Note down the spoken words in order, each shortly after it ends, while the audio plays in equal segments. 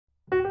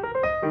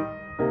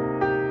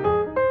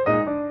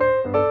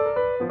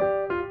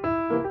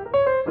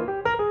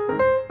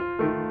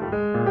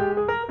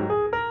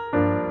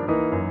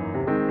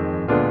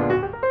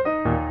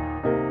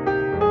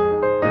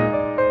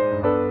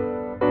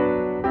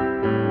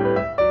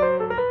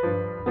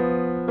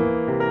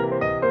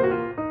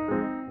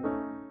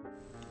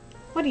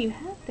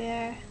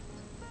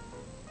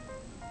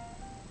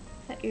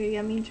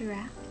same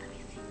giraffe? Let me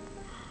see.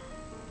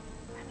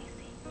 Let me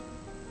see.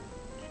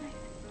 Can I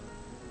see?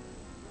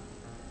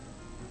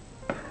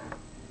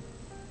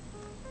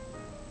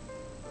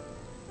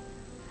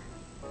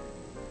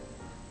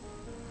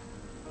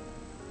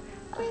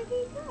 Where'd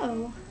he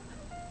go?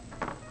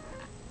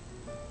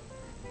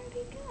 Where'd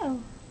he go?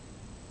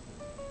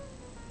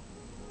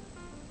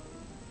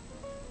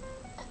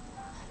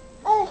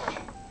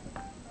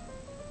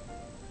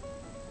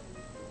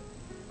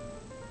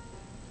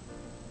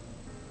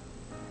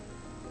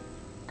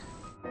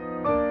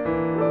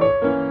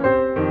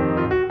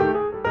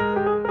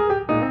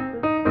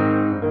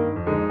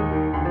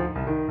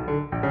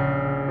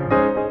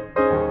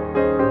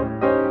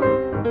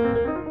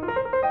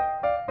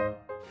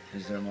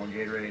 Is there more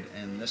Gatorade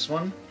in this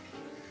one?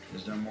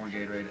 Is there more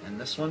Gatorade in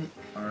this one?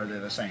 Or are they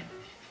the same?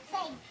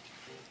 Same.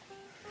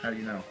 How do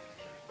you know?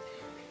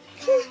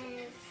 Because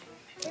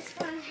this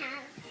one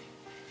has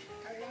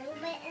a little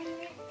bit in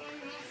it,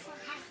 and this one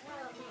has a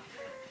little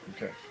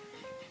bit. Okay.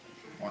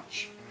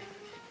 Watch.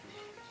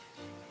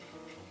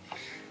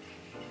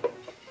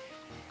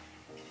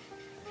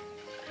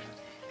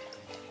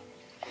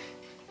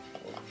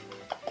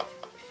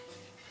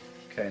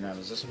 Okay, now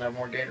does this one have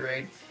more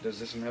Gatorade? Does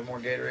this one have more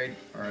Gatorade?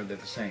 Or are they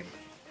the same?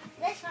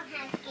 This one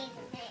has Gatorade.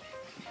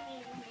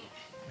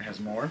 It has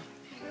more?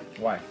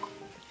 Why?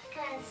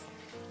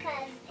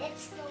 Because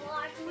it's the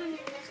large one and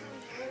this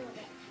one's a little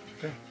bit.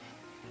 Okay.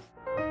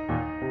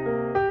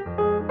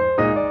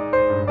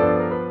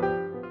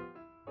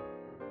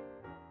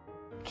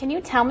 Can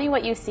you tell me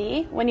what you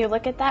see when you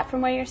look at that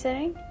from where you're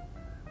sitting?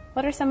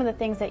 What are some of the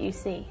things that you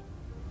see?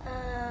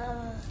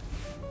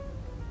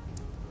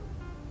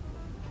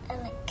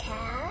 And a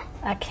cat.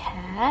 A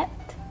cat.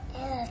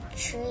 And a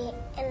tree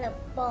and a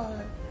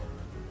bone.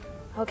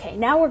 Okay,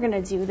 now we're going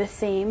to do the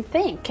same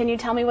thing. Can you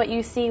tell me what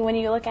you see when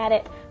you look at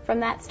it from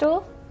that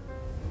stool?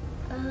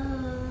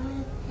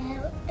 An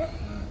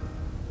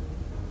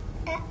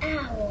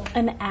owl.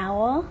 An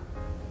owl.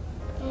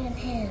 And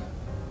him.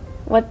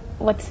 What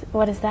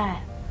is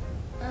that?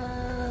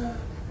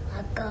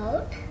 A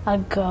goat. A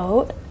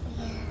goat.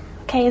 Yeah.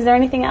 Okay, is there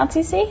anything else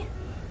you see?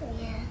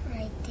 Yeah,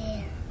 right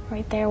there.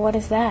 Right there, what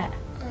is that?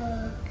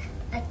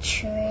 A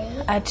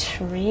tree. A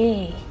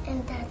tree.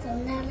 And that's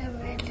another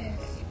little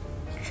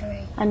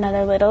tree.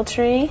 Another little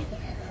tree?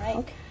 Yeah, right.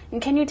 Okay.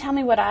 And can you tell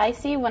me what I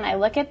see when I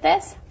look at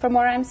this from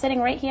where I'm sitting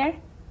right here?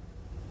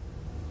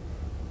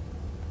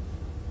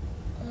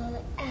 An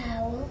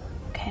owl.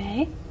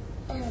 Okay.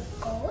 And a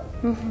goat.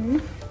 Mm-hmm.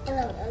 And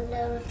a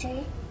little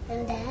tree.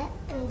 And that.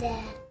 And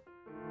that.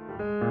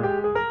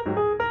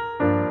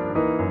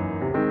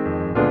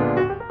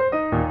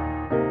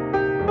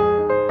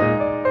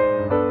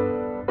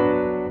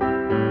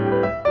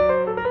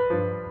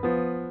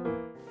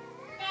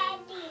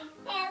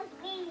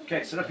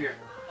 Okay, sit up here.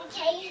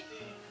 Okay.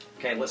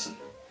 Okay, listen.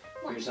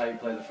 Here's how you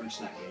play the fruit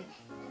snack game.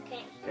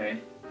 Okay.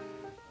 Okay?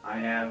 I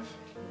have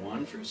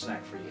one fruit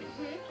snack for you.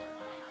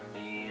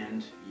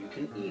 And you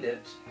can eat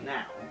it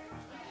now.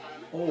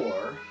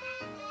 Or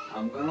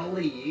I'm going to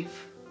leave.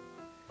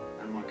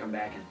 I'm going to come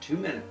back in 2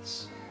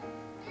 minutes.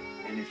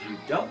 And if you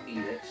don't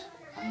eat it,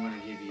 I'm going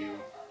to give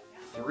you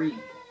 3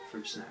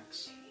 fruit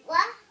snacks.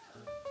 What?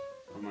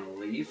 I'm going to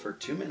leave for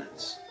 2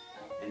 minutes.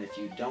 And if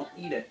you don't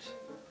eat it,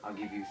 I'll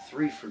give you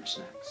 3 fruit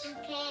snacks.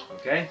 Okay.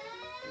 Okay?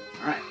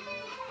 All right.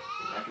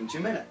 Back in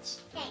 2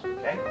 minutes. Okay.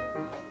 Okay?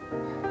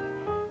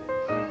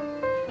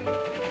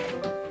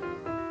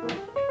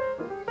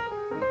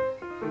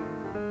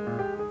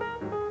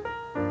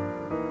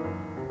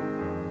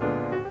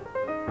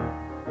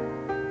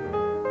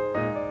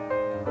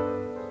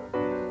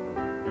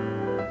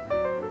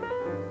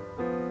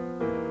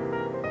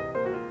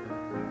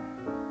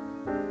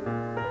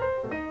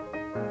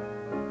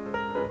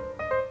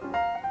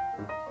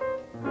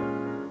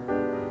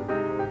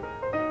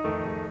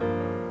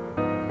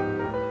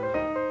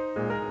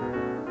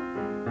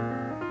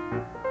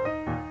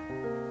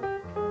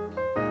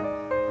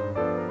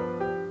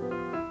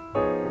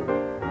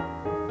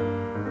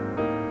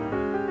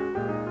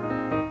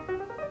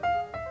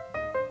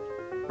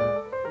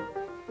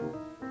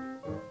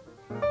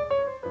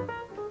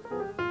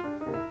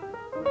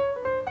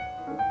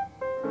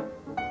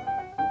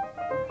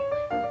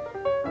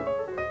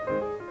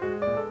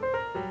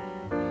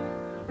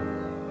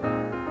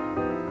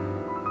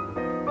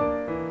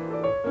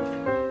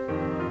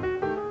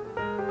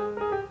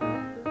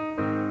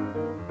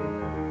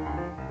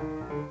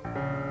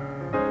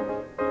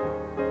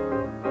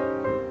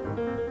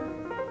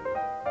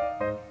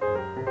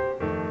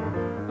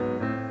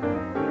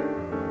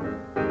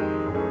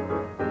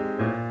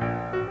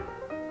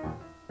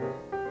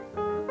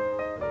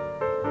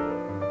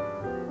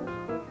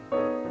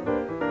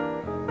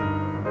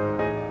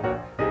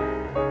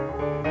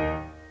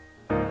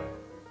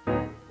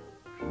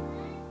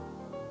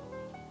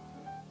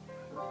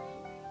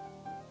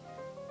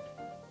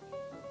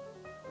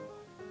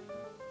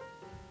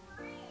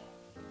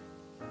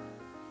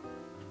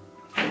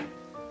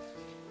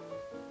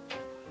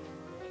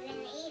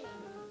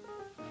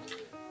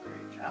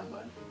 Great job,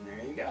 bud. There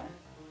you go.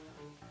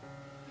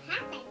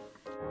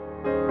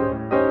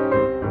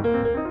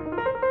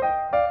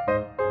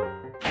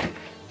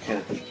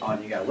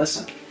 gotta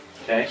listen,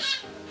 okay?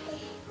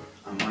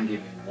 I'm gonna give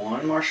you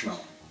one marshmallow,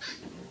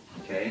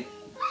 okay?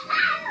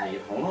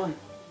 Hold on.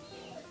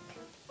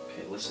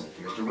 Okay, listen,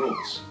 here's the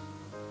rules.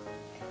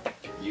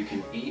 You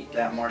can eat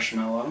that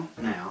marshmallow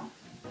now,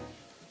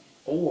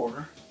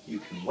 or you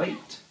can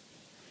wait,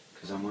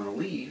 because I'm gonna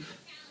leave,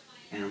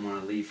 and I'm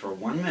gonna leave for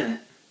 1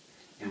 minute,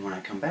 and when I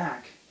come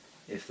back,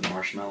 if the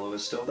marshmallow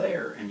is still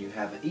there and you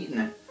haven't eaten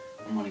it,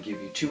 I'm gonna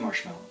give you 2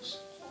 marshmallows,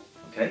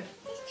 okay?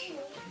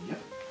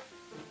 Yep.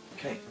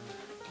 Okay,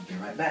 I'll be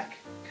right back,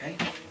 okay?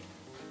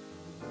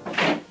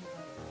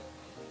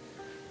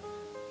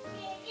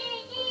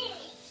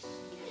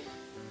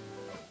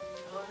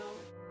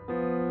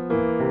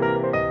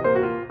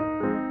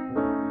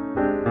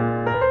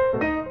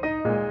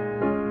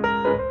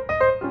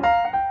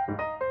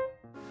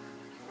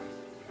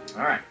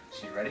 Alright,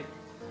 so you ready?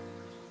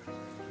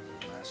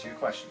 I'll ask you a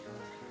question.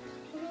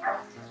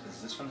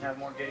 Does this one have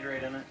more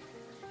Gatorade in it?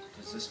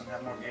 Does this one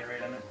have more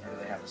Gatorade in it? Or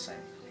do they have the same?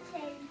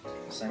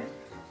 The same?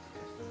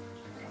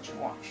 I want you to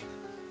watch.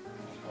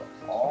 I'll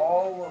put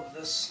all of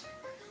this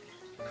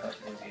cup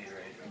of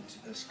Gatorade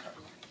into this cup.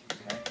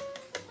 Okay?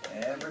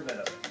 Every bit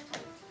of it.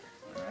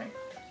 Alright?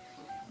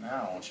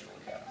 Now I want you to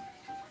look at them.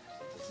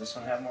 Does this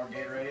one have more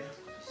Gatorade?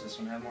 Does this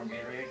one have more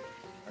Gatorade?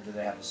 Or do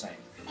they have the same?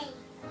 Same.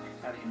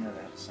 How do you know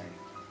they have the same?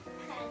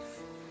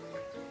 Because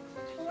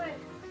for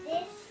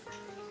this,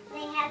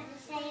 they have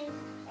the same,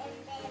 and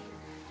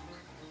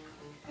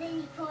then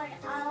you pour it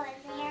all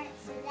in there,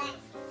 so that's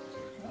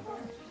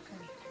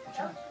Good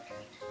job.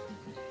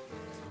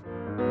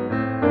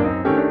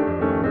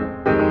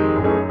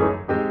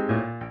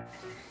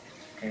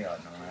 Okay,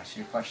 I'm going to ask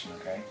you a question,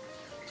 okay?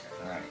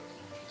 Alright.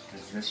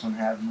 Does this one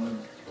have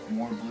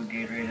more blue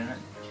Gatorade in it?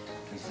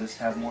 Does this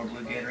have more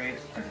blue Gatorade?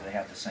 Or do they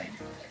have the same?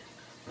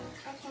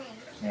 the same.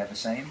 They have the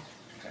same?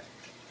 Okay.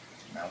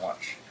 Now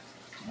watch.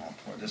 I'm going to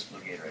pour this blue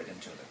Gatorade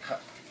into the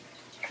cup.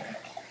 Okay.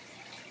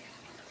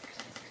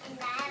 And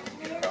that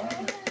Get it all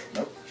in there.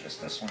 Nope,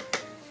 just this one.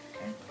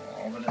 Okay,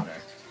 pour all of it in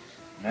there.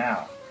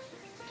 Now,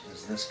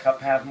 does this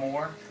cup have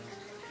more?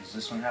 Does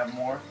this one have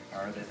more? Or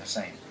are they the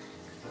same?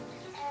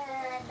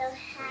 they'll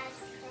have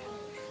same.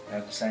 They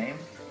have the same?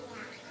 Yeah.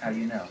 How do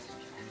you know?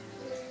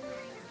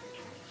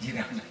 You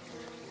don't know.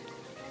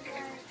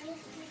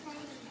 Just the same.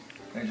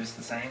 They're just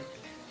the same?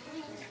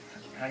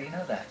 How do you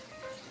know that?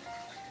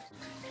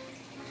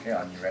 Okay,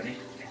 you ready?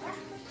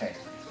 Okay,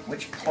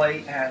 which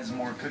plate has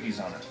more cookies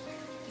on it?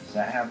 Does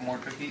that have more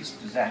cookies?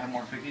 Does that have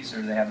more cookies,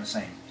 or do they have the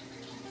same?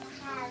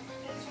 Have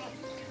the same.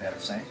 They have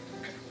the same?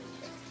 Okay.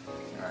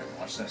 Alright,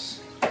 watch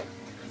this.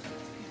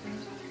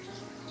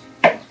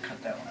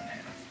 Cut that one in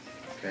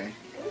half. Okay.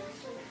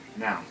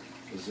 Now,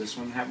 does this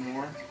one have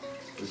more?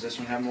 Does this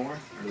one have more,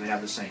 or do they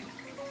have the same?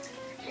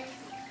 They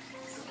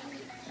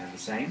have the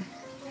same?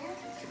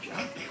 Good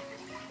job.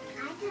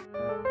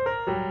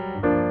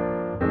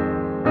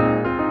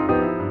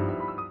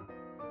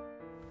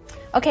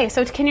 Okay,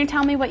 so can you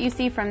tell me what you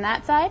see from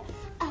that side?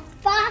 A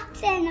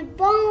fox and a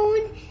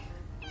bone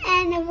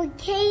and a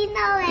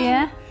volcano and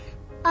Yeah?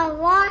 a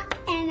rock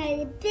and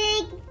a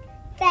big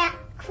fat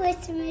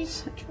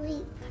Christmas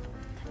tree.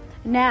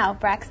 Now,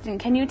 Braxton,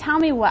 can you tell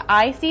me what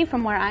I see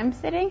from where I'm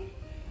sitting?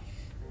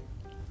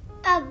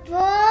 A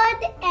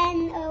bird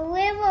and a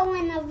river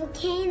and a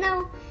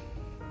volcano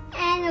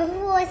and a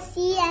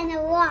horsey and a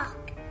rock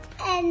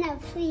and a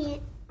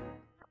plant.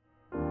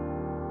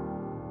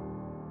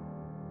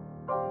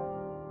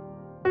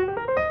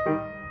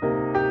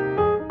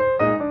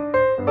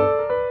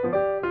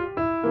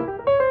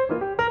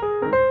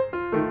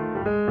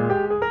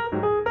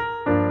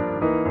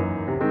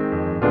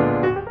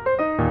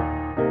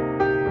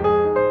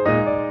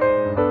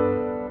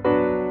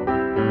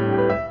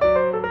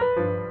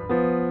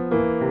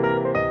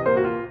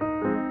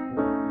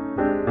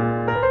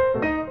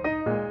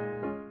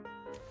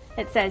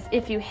 It says,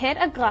 if you hit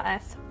a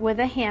glass with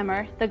a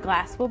hammer, the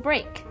glass will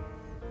break.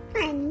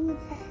 I knew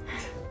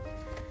that.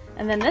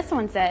 And then this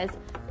one says,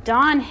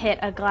 Dawn hit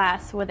a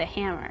glass with a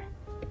hammer.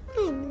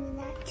 I knew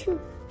that too.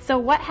 So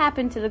what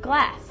happened to the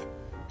glass?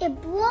 It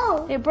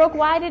broke It broke.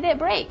 Why did it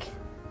break?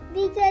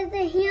 because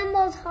the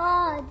hammer's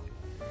hard.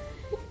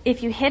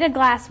 If you hit a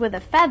glass with a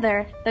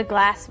feather, the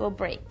glass will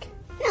break.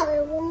 No,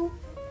 it won't.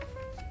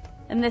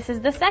 And this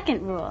is the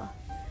second rule.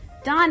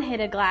 Dawn hit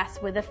a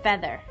glass with a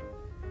feather.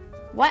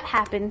 What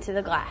happened to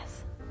the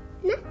glass?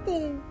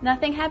 Nothing.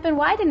 Nothing happened.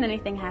 Why didn't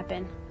anything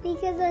happen?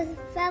 Because the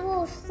feather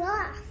was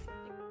soft.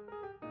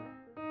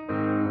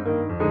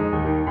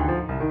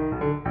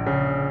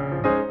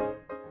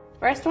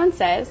 First one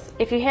says,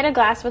 if you hit a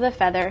glass with a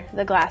feather,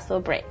 the glass will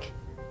break.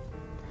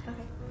 Okay.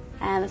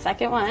 And the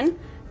second one,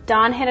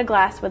 Dawn hit a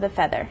glass with a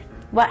feather.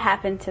 What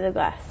happened to the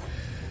glass?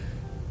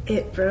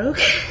 It broke.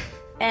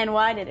 And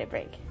why did it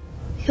break?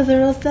 Because the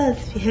rule says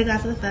if you hit a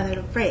glass with a feather,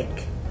 it'll break.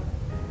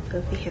 So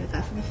if you hit a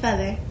glass with a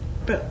feather,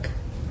 it broke.